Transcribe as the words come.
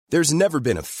There's never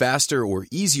been a faster or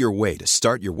easier way to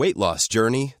start your weight loss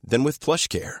journey than with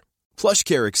PlushCare.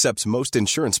 PlushCare accepts most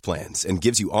insurance plans and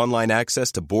gives you online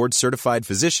access to board-certified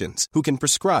physicians who can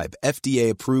prescribe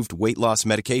FDA-approved weight loss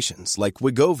medications like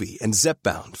Wegovy and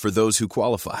Zepbound for those who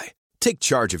qualify. Take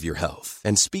charge of your health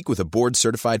and speak with a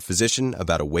board-certified physician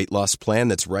about a weight loss plan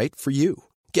that's right for you.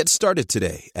 Get started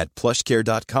today at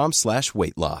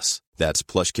plushcare.com/weight loss. That's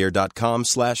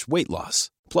plushcare.com/weight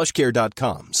loss.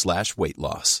 plushcare.com/weight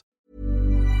loss.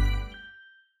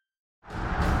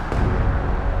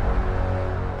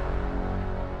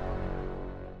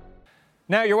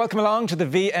 Now, you're welcome along to the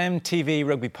VMTV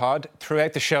Rugby Pod.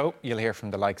 Throughout the show, you'll hear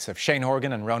from the likes of Shane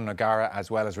Horgan and Ronan O'Gara, as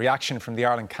well as reaction from the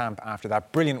Ireland camp after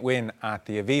that brilliant win at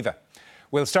the Aviva.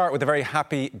 We'll start with a very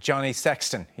happy Johnny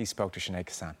Sexton. He spoke to Sinead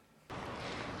Kassan.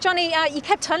 Johnny, you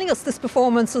kept telling us this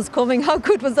performance was coming. How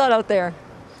good was that out there?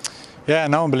 Yeah,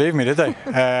 no one believed me, did they?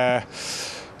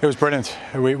 It was brilliant.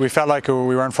 We felt like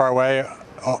we weren't far away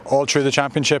all through the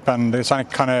championship, and it's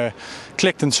kind of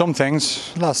clicked in some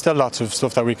things. Still lots of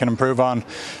stuff that we can improve on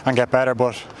and get better,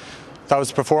 but that was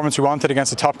the performance we wanted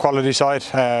against a top quality side,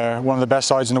 one of the best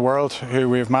sides in the world, who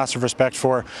we have massive respect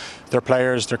for, their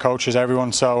players, their coaches,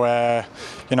 everyone. So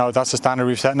that's the standard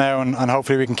we've set now, and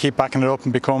hopefully we can keep backing it up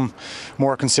and become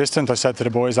more consistent. I said to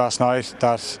the boys last night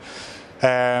that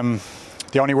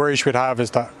the only worry we'd have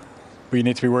is that we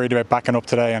need to be worried about backing up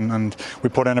today, and we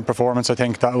put in a performance, I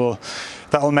think, that will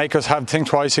make us think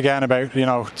twice again about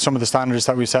some of the standards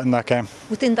that we set in that game.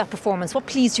 Within that performance, what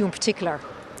pleased you in particular?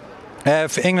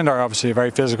 England are obviously a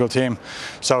very physical team,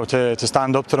 so to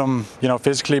stand up to them,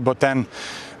 physically, but then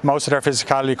most of their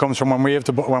physicality comes from when we have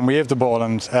the ball,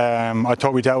 and I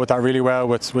thought we dealt with that really well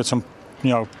with some,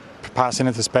 passing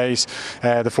into space.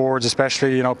 The forwards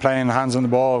especially, playing hands on the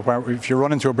ball, where if you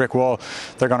run into a brick wall,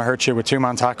 they're going to hurt you with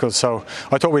two-man tackles. So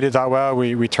I thought we did that well.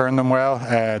 We turned them well.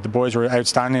 The boys were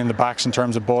outstanding in the backs in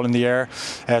terms of ball in the air.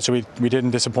 So we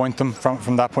didn't disappoint them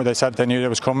from that point. They said they knew it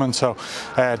was coming. So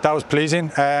that was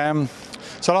pleasing.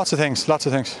 So lots of things.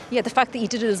 Yeah, the fact that you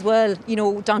did it as well,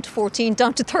 down to 14,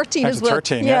 down to 13 as well.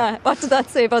 13, yeah. What did that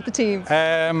say about the team?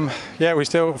 We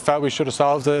still felt we should have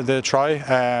solved the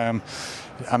try.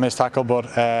 A missed tackle, but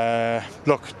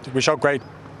look, we showed great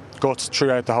guts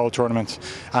throughout the whole tournament,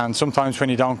 and sometimes when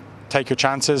you don't take your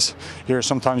chances,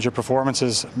 sometimes your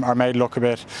performances are made look a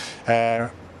bit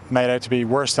made out to be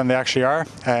worse than they actually are.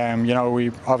 We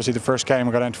obviously the first game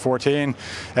we got down to 14.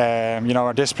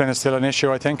 Our discipline is still an issue,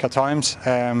 I think, at times.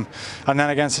 And then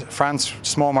against France,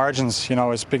 small margins. I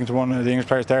was speaking to one of the English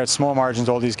players there. It's small margins,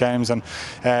 all these games, and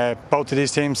both of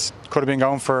these teams could have been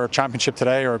going for a championship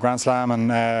today or a Grand Slam,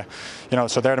 and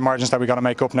so they're the margins that we got to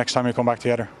make up next time we come back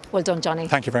together. Well done, Johnny.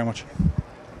 Thank you very much.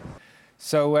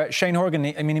 So Shane Horgan,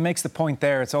 he makes the point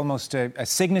there. It's almost a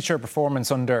signature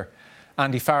performance under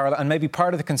Andy Farrell, and maybe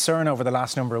part of the concern over the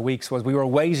last number of weeks was we were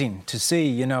waiting to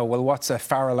see, what's a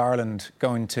Farrell Ireland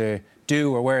going to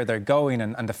do or where they're going,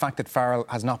 and the fact that Farrell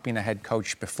has not been a head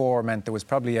coach before meant there was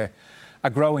probably a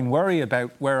growing worry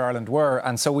about where Ireland were,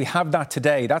 and so we have that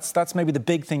today. That's maybe the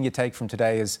big thing you take from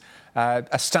today is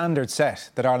a standard set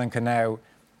that Ireland can now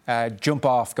jump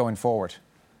off going forward.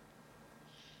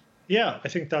 Yeah, I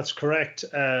think that's correct.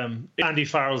 Andy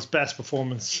Farrell's best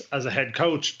performance as a head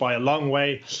coach by a long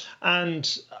way.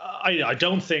 And I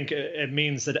don't think it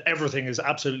means that everything is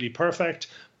absolutely perfect,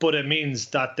 but it means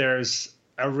that there's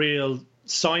a real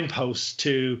signpost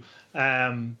to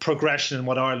progression in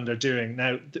what Ireland are doing.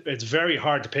 Now, it's very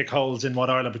hard to pick holes in what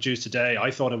Ireland produced today.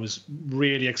 I thought it was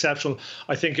really exceptional.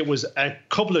 I think it was a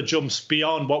couple of jumps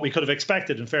beyond what we could have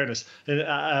expected, in fairness,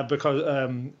 because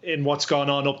in what's gone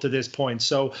on up to this point.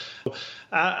 So,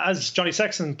 as Johnny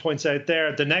Sexton points out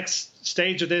there, the next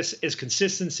stage of this is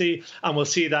consistency, and we'll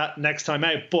see that next time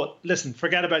out. But listen,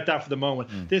 forget about that for the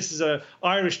moment. This is an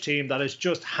Irish team that has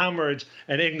just hammered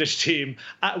an English team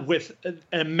with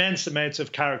immense amounts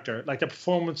of character. Like, the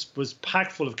performance was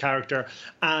packed full of character,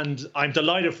 and I'm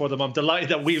delighted for them. I'm delighted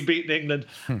that we've beaten England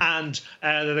and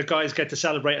that the guys get to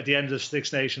celebrate at the end of the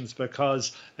Six Nations,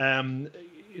 because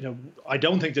I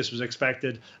don't think this was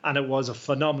expected, and it was a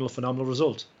phenomenal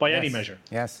result by any measure.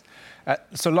 Yes.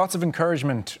 So lots of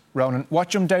encouragement, Ronan. What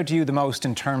jumped out to you the most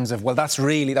in terms of, that's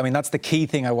the key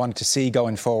thing I wanted to see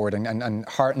going forward and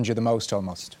heartened you the most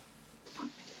almost?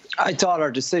 I thought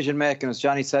our decision making, as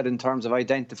Johnny said, in terms of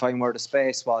identifying where the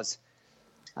space was.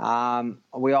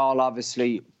 We all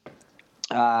obviously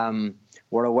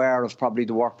were aware of probably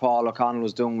the work Paul O'Connell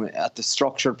was doing at the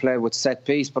structured play with set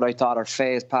piece, but I thought our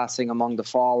phase passing among the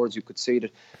forwards, you could see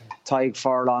that Tadhg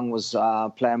Furlong was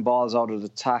playing balls out of the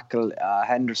tackle,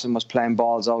 Henderson was playing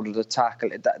balls out of the tackle.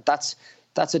 That's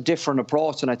a different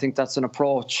approach, and I think that's an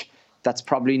approach that's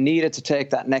probably needed to take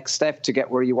that next step to get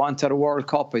where you want at a World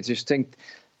Cup. I just think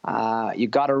you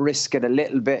got to risk it a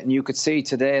little bit, and you could see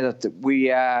today that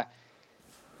we,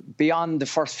 beyond the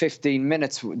first 15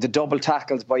 minutes, the double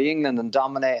tackles by England and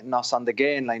dominating us on the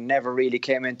gain line never really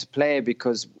came into play,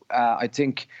 because I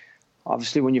think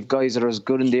obviously when you've guys that are as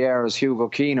good in the air as Hugo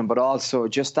Keenan, but also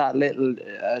just that little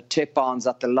tip-ons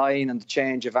at the line and the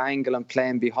change of angle and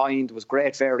playing behind was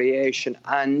great variation.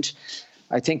 And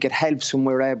I think it helps when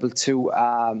we're able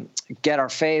to get our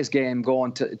phase game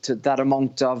going to that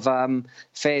amount of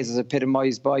phases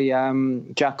epitomised by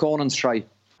Jack Conan's try.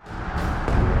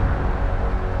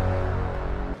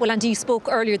 Well, Andy, you spoke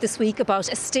earlier this week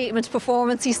about a statement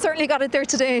performance. You certainly got it there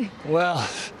today. Well,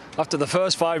 after the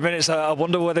first 5 minutes, I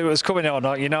wonder whether it was coming or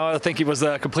not. You know, I think it was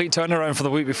a complete turnaround from the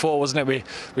week before, wasn't it?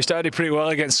 We started pretty well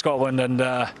against Scotland, and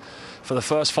for the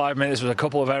first 5 minutes, there was a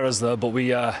couple of errors there, but we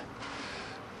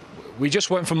just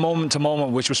went from moment to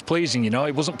moment, which was pleasing. You know,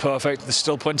 it wasn't perfect. There's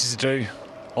still plenty to do,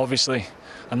 obviously,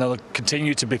 and there'll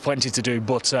continue to be plenty to do.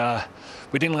 But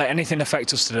we didn't let anything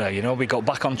affect us today. You know, we got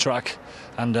back on track,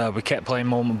 and we kept playing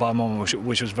moment by moment,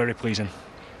 which was very pleasing.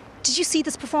 Did you see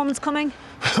this performance coming?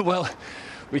 Well,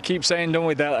 we keep saying, don't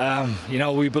we, that you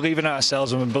know, we believe in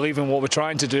ourselves and we believe in what we're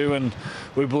trying to do, and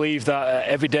we believe that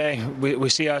every day we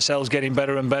see ourselves getting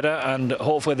better and better, and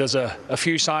hopefully there's a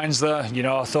few signs there. You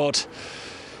know, I thought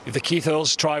if the Keith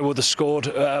Earls try would have scored,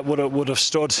 would have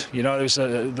stood. You know,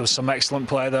 there was some excellent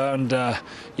play there, and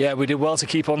yeah, we did well to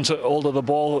keep on to hold of the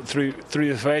ball through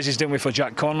the phases, didn't we, for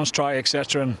Jack Conan's try,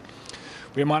 etc. And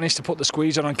we managed to put the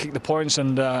squeeze on and kick the points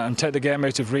and take the game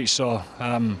out of reach. So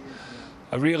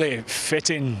a really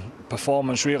fitting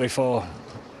performance, really, for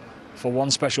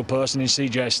one special person in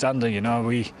CJ Stander. You know,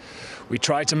 we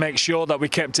tried to make sure that we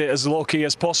kept it as low-key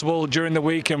as possible during the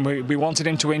week, and we wanted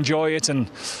him to enjoy it, and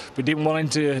we didn't want him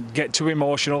to get too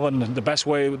emotional. And the best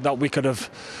way that we could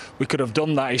have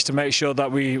done that is to make sure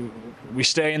that we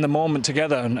stay in the moment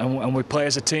together, and we play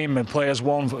as a team and play as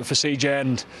one for CJ,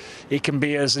 and he can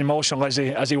be as emotional as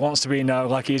he wants to be now,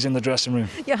 like he's in the dressing room.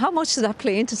 Yeah, how much did that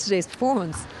play into today's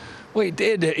performance? Well, it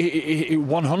did.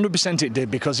 100% it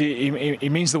did, because he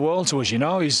means the world to us. You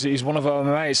know, he's one of our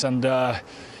mates, and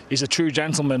he's a true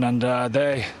gentleman, and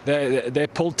they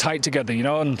pulled tight together. You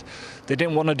know, and they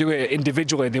didn't want to do it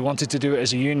individually. They wanted to do it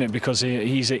as a unit, because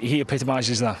he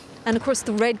epitomises that. And of course,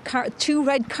 the two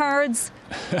red cards.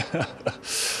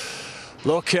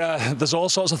 Look, there's all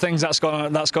sorts of things that's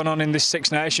gone on in this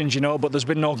Six Nations, you know, but there's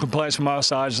been no complaints from our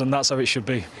sides, and that's how it should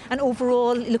be. And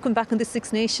overall, looking back on the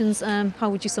Six Nations, how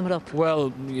would you sum it up?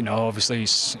 Well, you know, obviously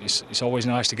it's always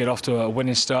nice to get off to a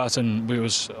winning start, and we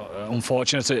was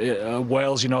unfortunate at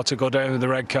Wales, you know, to go down with the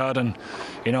red card, and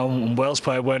you know, Wales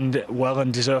played well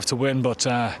and deserved to win, but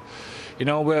you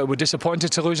know, we're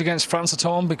disappointed to lose against France at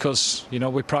home, because you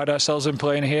know, we pride ourselves in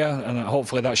playing here, and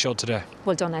hopefully that showed today.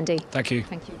 Well done, Andy. Thank you.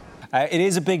 Thank you. It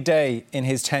is a big day in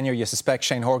his tenure, you suspect,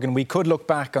 Shane Horgan. We could look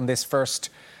back on this first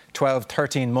 12,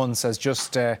 13 months as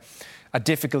just a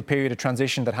difficult period of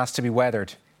transition that has to be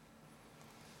weathered.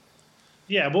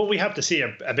 Yeah, well, we have to see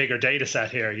a bigger data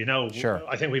set here, you know. Sure.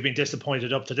 I think we've been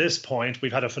disappointed up to this point.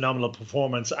 We've had a phenomenal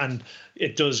performance, and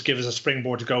it does give us a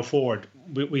springboard to go forward.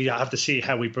 We have to see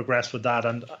how we progress with that,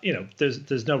 and you know,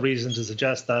 there's no reason to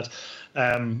suggest that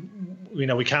you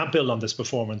know, we can't build on this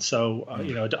performance. So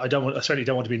you know, I certainly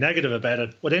don't want to be negative about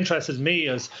it. What interested me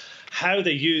is how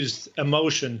they used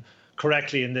emotion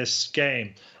correctly in this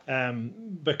game,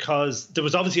 because there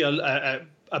was obviously a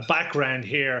background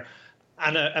here.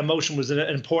 And emotion was an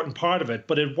important part of it,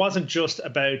 but it wasn't just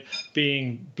about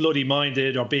being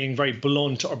bloody-minded or being very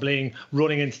blunt or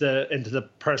running into the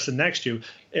person next to you.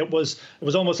 It was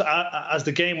almost as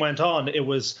the game went on, it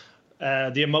was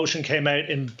the emotion came out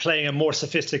in playing a more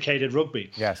sophisticated rugby.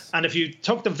 Yes. And if you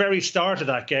took the very start of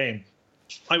that game,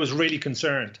 I was really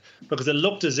concerned, because it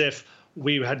looked as if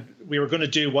we were going to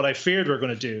do what I feared we were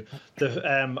going to do.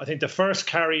 I think the first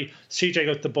carry, CJ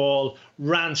got the ball,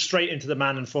 ran straight into the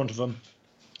man in front of him,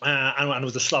 and it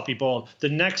was a sloppy ball. The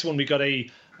next one, we got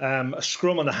a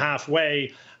scrum on the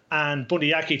halfway, and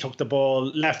Bundee Aki took the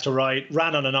ball left to right,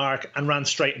 ran on an arc, and ran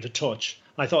straight into touch.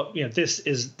 I thought, you know, this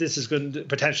is going to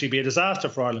potentially be a disaster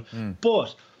for Ireland.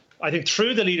 But I think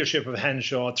through the leadership of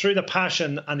Henshaw, through the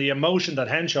passion and the emotion that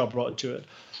Henshaw brought to it,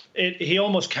 he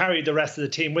almost carried the rest of the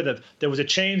team with it. There was a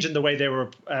change in the way they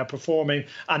were performing,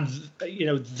 and you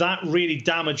know, that really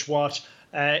damaged what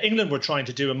England were trying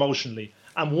to do emotionally.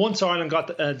 And once Ireland got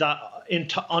that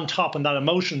on top and that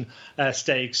emotion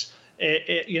stakes,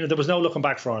 there was no looking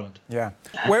back for Ireland. Yeah.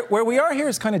 Where we are here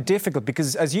is kind of difficult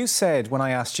because, as you said, when I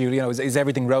asked you, is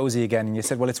everything rosy again? And you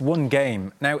said, well, it's one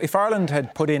game. Now, if Ireland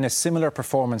had put in a similar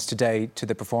performance today to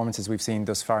the performances we've seen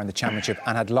thus far in the Championship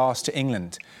and had lost to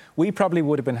England, we probably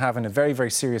would have been having a very,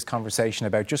 very serious conversation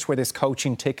about just where this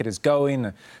coaching ticket is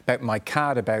going, about Mike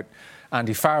Catt, about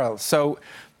Andy Farrell. So,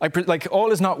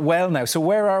 all is not well now. So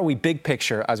where are we, big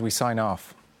picture, as we sign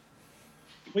off?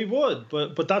 We would,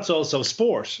 but that's also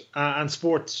sport, and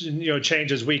sport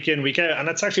changes week in, week out, and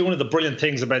that's actually one of the brilliant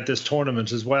things about this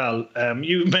tournament as well.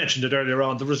 You mentioned it earlier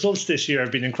on. The results this year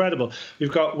have been incredible.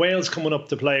 We've got Wales coming up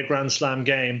to play a Grand Slam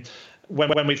game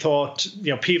when we thought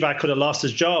Pivac could have lost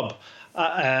his job.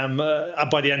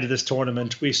 By the end of this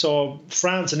tournament, we saw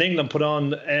France and England put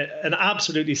on an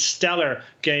absolutely stellar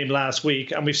game last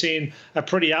week, and we've seen a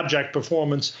pretty abject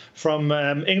performance from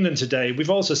England today. We've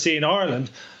also seen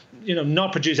Ireland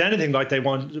not produce anything like they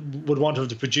would want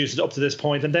to produce it up to this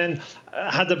point, and then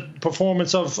had the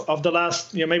performance of the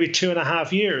last maybe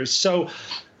 2.5 years. So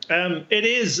it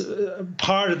is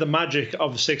part of the magic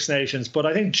of Six Nations, but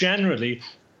I think generally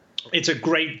it's a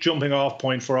great jumping off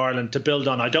point for Ireland to build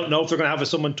on. I don't know if they're going to have a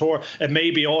Summon tour. It may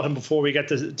be autumn before we get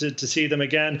to see them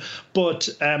again, but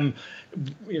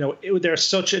they're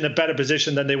such in a better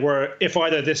position than they were if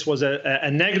either this was a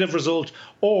negative result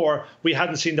or we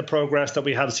hadn't seen the progress that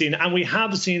we have seen. And we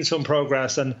have seen some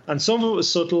progress, and some of it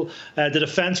was subtle. The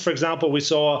defence, for example, we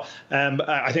saw,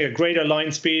 I think, a greater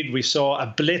line speed. We saw a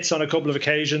blitz on a couple of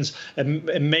occasions.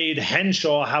 It made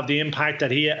Henshaw have the impact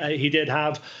that he did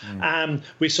have.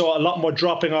 We saw a lot more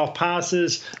dropping off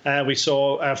passes. We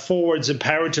saw forwards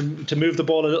empowered to move the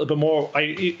ball a little bit more. I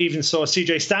even saw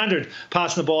CJ Standard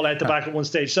passing the ball out the back at one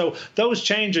stage. So those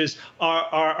changes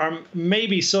are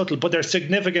maybe subtle, but they're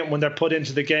significant when they're put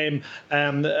into the game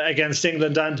against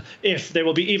England, and if they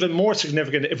will be even more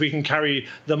significant if we can carry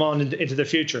them on into the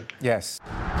future. Yes.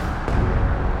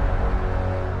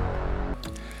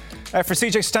 For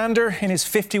CJ Stander, in his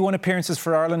 51 appearances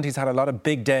for Ireland, he's had a lot of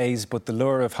big days, but the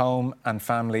lure of home and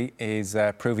family is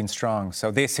proving strong.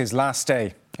 So this, his last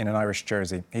day in an Irish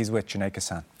jersey. He's with Sinead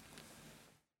Kassan.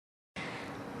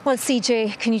 Well,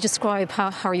 CJ, can you describe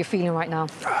how are you feeling right now?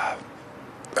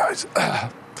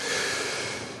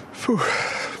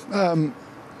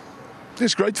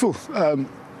 Just grateful.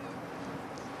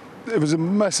 It was a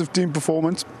massive team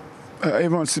performance.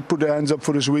 Everyone put their hands up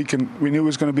for this week, and we knew it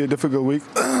was going to be a difficult week.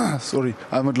 Sorry,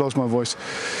 I haven't lost my voice.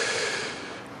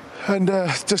 And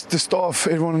just the staff,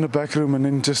 everyone in the back room, and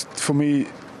then just for me,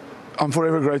 I'm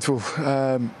forever grateful.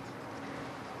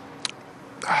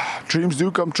 Dreams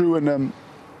do come true, and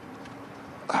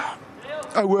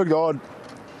I worked hard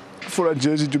for that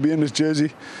jersey, to be in this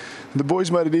jersey. The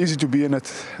boys made it easy to be in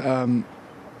it.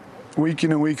 Week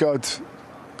in and week out,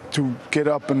 to get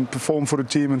up and perform for the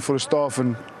team and for the staff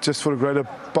and just for the greater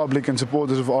public and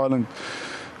supporters of Ireland.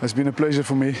 It's been a pleasure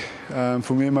for me and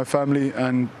my family,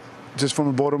 and just from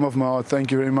the bottom of my heart,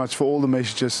 thank you very much for all the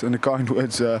messages and the kind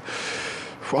words. I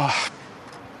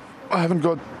haven't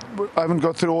got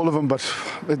through all of them, but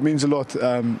it means a lot.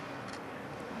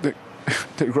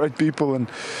 They're great people, and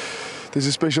there's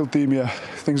a special team here.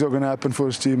 Things are going to happen for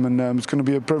this team, and it's going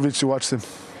to be a privilege to watch them.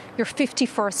 Your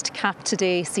 51st cap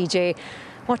today, CJ.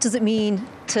 What does it mean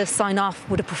to sign off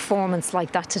with a performance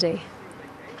like that today?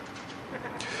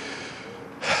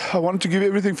 I wanted to give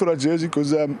everything for that jersey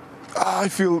because I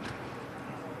feel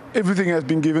everything has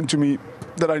been given to me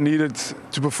that I needed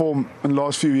to perform in the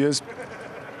last few years.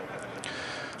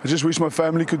 I just wish my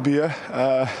family could be here,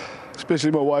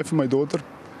 especially my wife and my daughter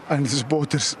and the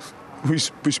supporters. We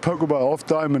spoke about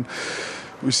half-time, and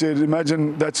we said,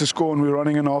 imagine that's a score and we're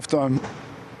running in half-time.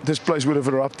 This place would have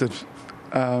erupted.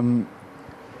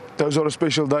 Those are the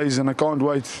special days, and I can't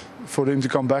wait for them to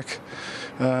come back,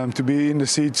 to be in the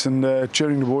seats and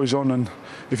cheering the boys on. And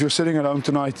if you're sitting at home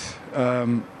tonight,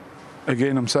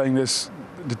 again, I'm saying this,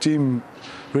 the team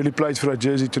really played for that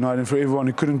jersey tonight, and for everyone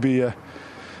who couldn't be here.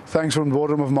 Thanks from the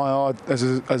bottom of my heart as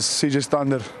CJ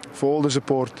Stander for all the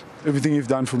support, everything you've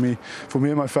done for me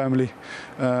and my family.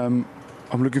 I'm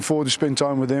looking forward to spend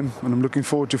time with them, and I'm looking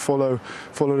forward to follow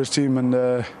this team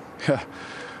and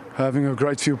having a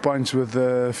great few pints with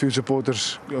a few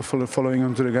supporters following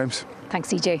on to the games. Thanks,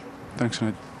 CJ. Thanks,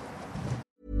 Sinead.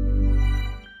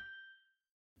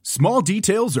 Small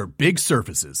details are big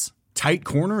surfaces. Tight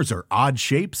corners are odd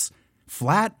shapes.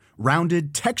 Flat,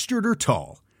 rounded, textured, or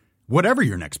tall. Whatever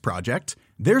your next project,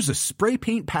 there's a spray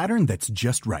paint pattern that's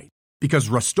just right. Because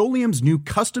Rust-Oleum's new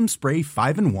Custom Spray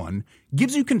 5-in-1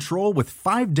 gives you control with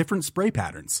 5 different spray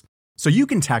patterns. So you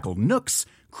can tackle nooks,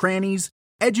 crannies,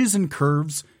 edges, and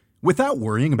curves without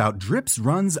worrying about drips,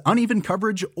 runs, uneven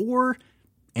coverage, or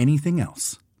anything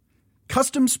else.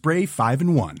 Custom Spray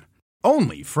 5-in-1.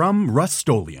 Only from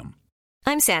Rust-Oleum.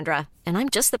 I'm Sandra, and I'm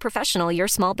just the professional your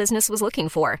small business was looking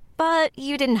for. But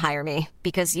you didn't hire me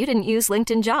because you didn't use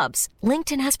LinkedIn Jobs.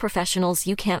 LinkedIn has professionals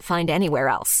you can't find anywhere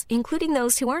else, including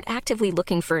those who aren't actively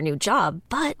looking for a new job,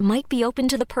 but might be open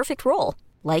to the perfect role,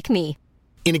 like me.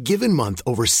 In a given month,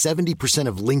 over 70%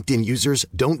 of LinkedIn users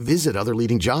don't visit other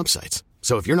leading job sites.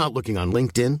 So if you're not looking on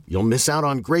LinkedIn, you'll miss out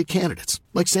on great candidates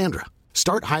like Sandra.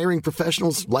 Start hiring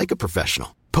professionals like a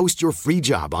professional. Post your free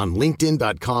job on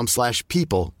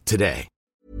linkedin.com/people today.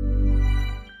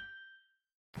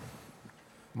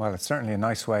 Well, it's certainly a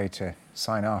nice way to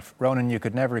sign off. Ronan, you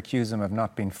could never accuse him of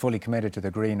not being fully committed to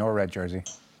the green or red jersey.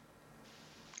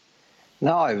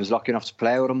 No, I was lucky enough to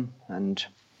play with him, and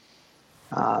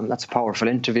that's a powerful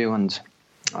interview and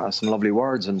some lovely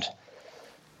words. And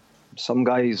some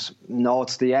guys know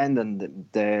it's the end and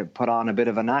they put on a bit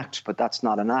of an act, but that's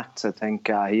not an act. I think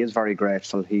he is very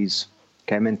grateful. He's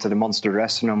came into the Munster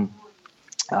dressing room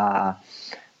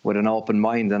with an open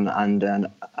mind and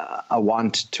a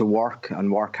want to work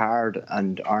hard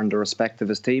and earn the respect of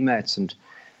his teammates. And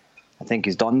I think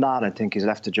he's done that. I think he's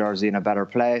left the jersey in a better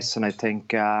place. And I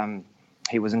think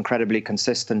he was incredibly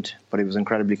consistent, but he was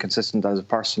incredibly consistent as a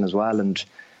person as well. And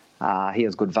he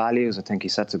has good values. I think he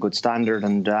sets a good standard.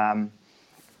 And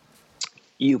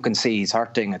you can see he's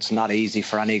hurting. It's not easy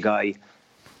for any guy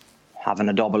having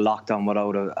a double lockdown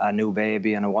without a new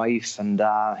baby and a wife. And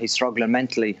he's struggling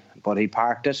mentally, but he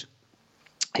parked it.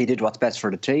 He did what's best for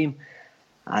the team.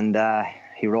 And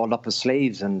he rolled up his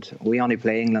sleeves. And we only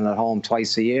play England at home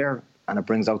twice a year. And it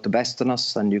brings out the best in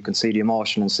us. And you can see the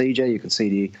emotion in CJ. You can see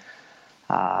the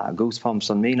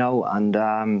goosebumps on me now.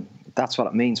 And that's what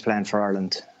it means playing for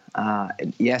Ireland.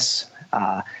 Yes,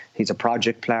 he's a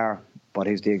project player, but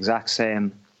he's the exact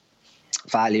same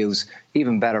values,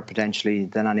 even better potentially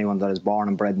than anyone that is born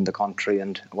and bred in the country.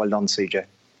 And well done, CJ.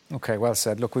 OK, well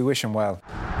said. Look, we wish him well.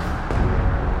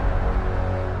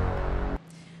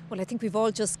 Well, I think we've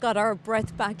all just got our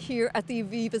breath back here at the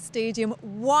Aviva Stadium.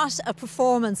 What a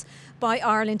performance by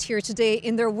Ireland here today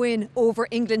in their win over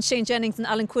England. Shane Jennings and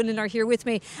Alan Quinlan are here with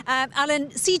me. Alan,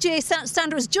 CJ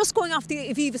Stander is just going off the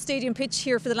Aviva Stadium pitch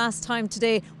here for the last time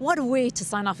today. What a way to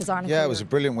sign off his Ireland career. Yeah, it was a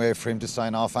brilliant way for him to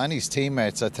sign off, and his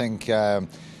teammates. I think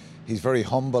he's very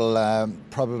humble,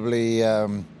 probably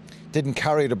didn't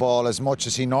carry the ball as much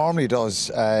as he normally does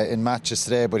in matches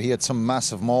today, but he had some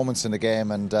massive moments in the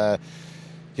game, and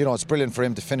you know, it's brilliant for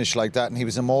him to finish like that. And he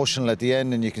was emotional at the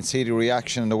end, and you can see the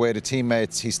reaction and the way his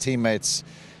teammates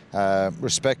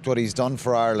respect what he's done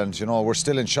for Ireland. You know, we're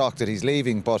still in shock that he's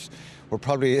leaving, but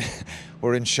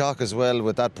we're in shock as well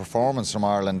with that performance from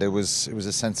Ireland. It was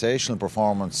a sensational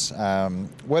performance.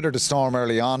 Weathered the storm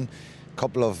early on,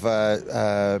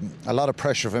 a lot of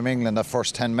pressure from England that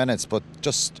first 10 minutes, but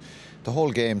just the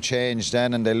whole game changed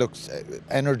then, and they looked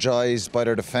energised by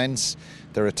their defence.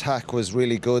 Their attack was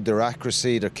really good, their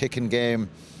accuracy, their kicking game,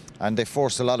 and they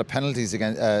forced a lot of penalties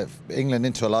against England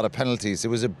into a lot of penalties. It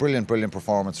was a brilliant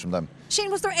performance from them. Shane,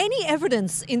 was there any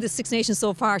evidence in the Six Nations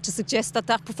so far to suggest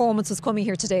that performance was coming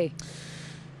here today?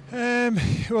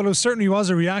 Well, it certainly was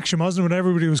a reaction, wasn't it, when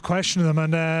everybody was questioning them.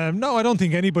 And no, I don't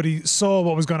think anybody saw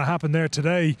what was going to happen there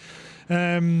today.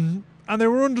 And they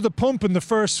were under the pump in the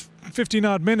first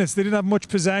 15-odd minutes. They didn't have much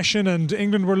possession, and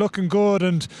England were looking good,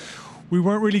 and we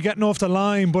weren't really getting off the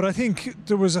line. But I think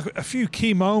there was a few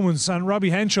key moments, and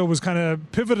Robbie Henshaw was kind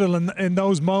of pivotal in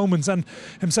those moments, and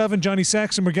himself and Johnny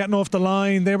Sexton were getting off the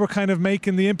line. They were kind of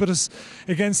making the impetus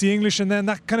against the English, and then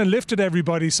that kind of lifted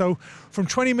everybody. So from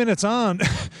 20 minutes on,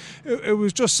 it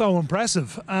was just so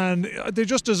impressive, and they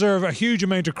just deserve a huge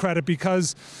amount of credit,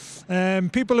 because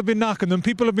people have been knocking them,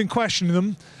 people have been questioning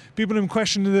them, people have been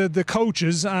questioning the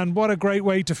coaches, and what a great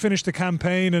way to finish the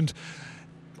campaign. And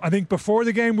I think before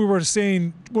the game we were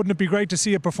saying, wouldn't it be great to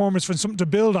see a performance for something to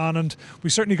build on, and we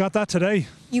certainly got that today.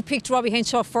 You picked Robbie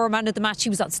Henshaw for man of the match. He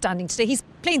was outstanding today. He's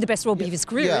playing the best rugby of his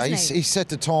career, isn't he? He set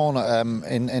the tone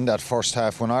in that first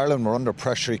half. When Ireland were under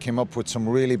pressure, he came up with some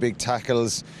really big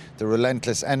tackles, the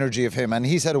relentless energy of him, and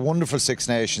he's had a wonderful Six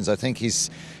Nations. I think he's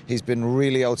been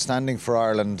really outstanding for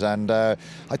Ireland, and I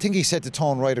think he set the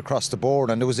tone right across the board,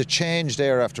 and there was a change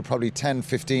there after probably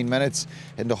 10-15 minutes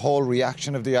in the whole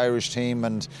reaction of the Irish team,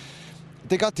 and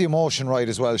they got the emotion right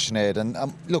as well, Sinead. And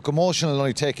look, emotion will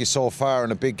only take you so far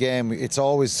in a big game. It's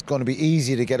always going to be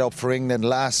easy to get up for England.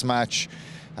 Last match,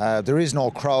 there is no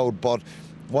crowd, but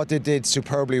what they did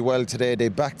superbly well today, they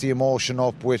backed the emotion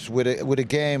up with a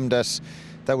game that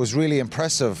was really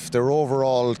impressive. Their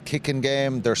overall kicking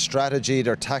game, their strategy,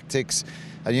 their tactics.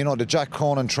 And you know, the Jack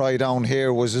Cronin try down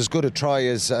here was as good a try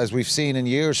as we've seen in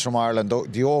years from Ireland.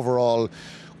 The overall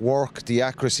work, the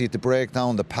accuracy at the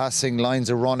breakdown, the passing, lines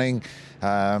of running.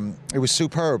 It was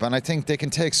superb, and I think they can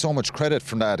take so much credit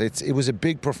from that. It was a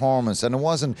big performance, and it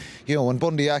wasn't, when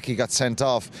Bundee Aki got sent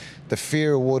off, the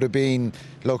fear would have been,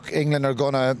 look, England are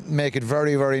going to make it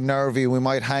very, very nervy. We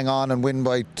might hang on and win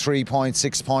by 3 points,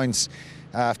 6 points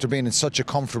after being in such a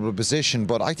comfortable position.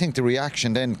 But I think the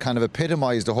reaction then kind of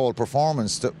epitomised the whole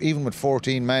performance, that even with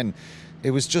 14 men. It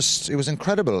was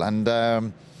incredible, and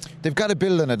they've got to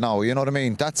build on it now, you know what I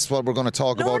mean? That's what we're going to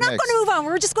talk about next. We're not going to move on.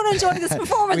 We're just going to enjoy this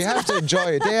performance. We have to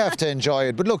enjoy it. They have to enjoy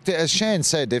it. But look, as Shane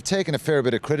said, they've taken a fair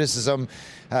bit of criticism.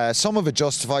 Some of it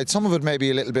justified, some of it maybe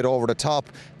a little bit over the top.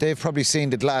 They've probably seen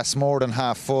the glass more than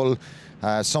half full.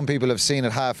 Some people have seen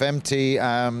it half empty.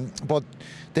 But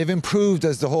they've improved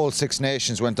as the whole Six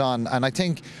Nations went on. And I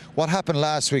think what happened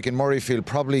last week in Murrayfield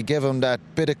probably gave them that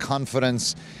bit of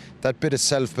confidence, that bit of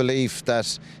self-belief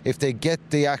that if they get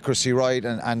the accuracy right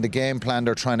and the game plan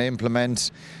they're trying to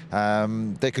implement,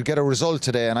 they could get a result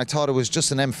today. And I thought it was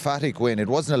just an emphatic win. It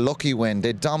wasn't a lucky win.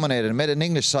 They dominated and made an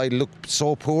English side look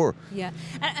so poor. Yeah.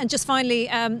 And just finally,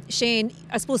 Shane,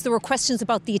 I suppose there were questions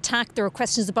about the attack, there were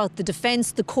questions about the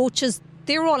defence, the coaches.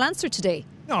 They were all answered today.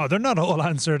 No, they're not all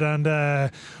answered,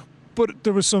 and but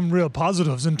there was some real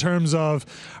positives in terms of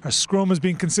our scrum has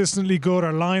been consistently good.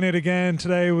 Our line-out again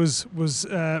today was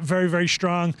very, very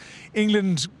strong.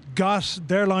 England got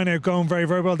their line-out going very,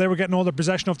 very well. They were getting all the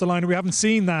possession off the line. We haven't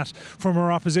seen that from our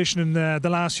opposition in the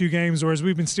last few games, whereas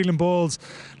we've been stealing balls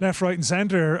left, right and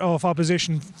centre off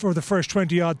opposition for the first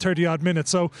 20-odd, 30-odd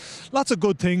minutes. So lots of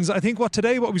good things. I think what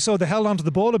we saw, they held onto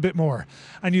the ball a bit more.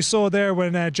 And you saw there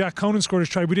when Jack Conan scored his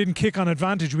try, we didn't kick on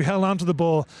advantage. We held onto the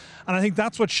ball. And I think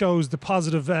that's what shows the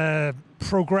positive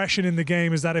progression in the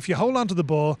game, is that if you hold on to the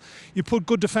ball, you put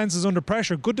good defences under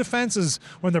pressure. Good defences,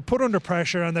 when they're put under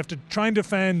pressure and they have to try and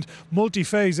defend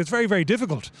multi-phase, it's very, very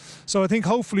difficult. So I think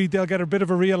hopefully they'll get a bit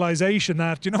of a realisation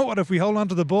that, you know what, if we hold on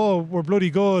to the ball, we're bloody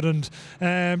good.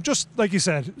 And just like you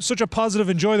said, such a positive,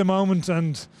 enjoy the moment,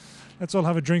 and let's all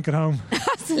have a drink at home.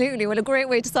 Absolutely. Well, a great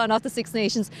way to sign off the Six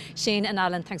Nations. Shane and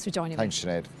Alan, thanks for joining me. Thanks,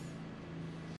 Sinead.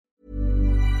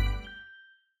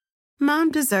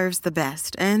 Mom deserves the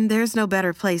best, and there's no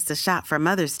better place to shop for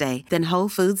Mother's Day than Whole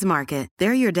Foods Market.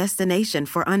 They're your destination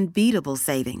for unbeatable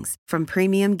savings, from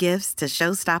premium gifts to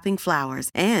show-stopping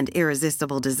flowers and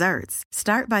irresistible desserts.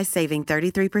 Start by saving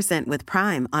 33% with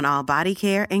Prime on all body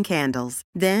care and candles.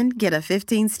 Then get a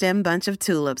 15-stem bunch of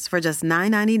tulips for just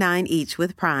 $9.99 each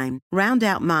with Prime. Round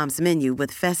out Mom's menu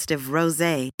with festive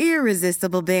rosé,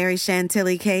 irresistible berry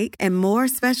chantilly cake, and more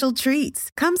special treats.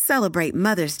 Come celebrate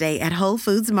Mother's Day at Whole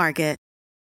Foods Market.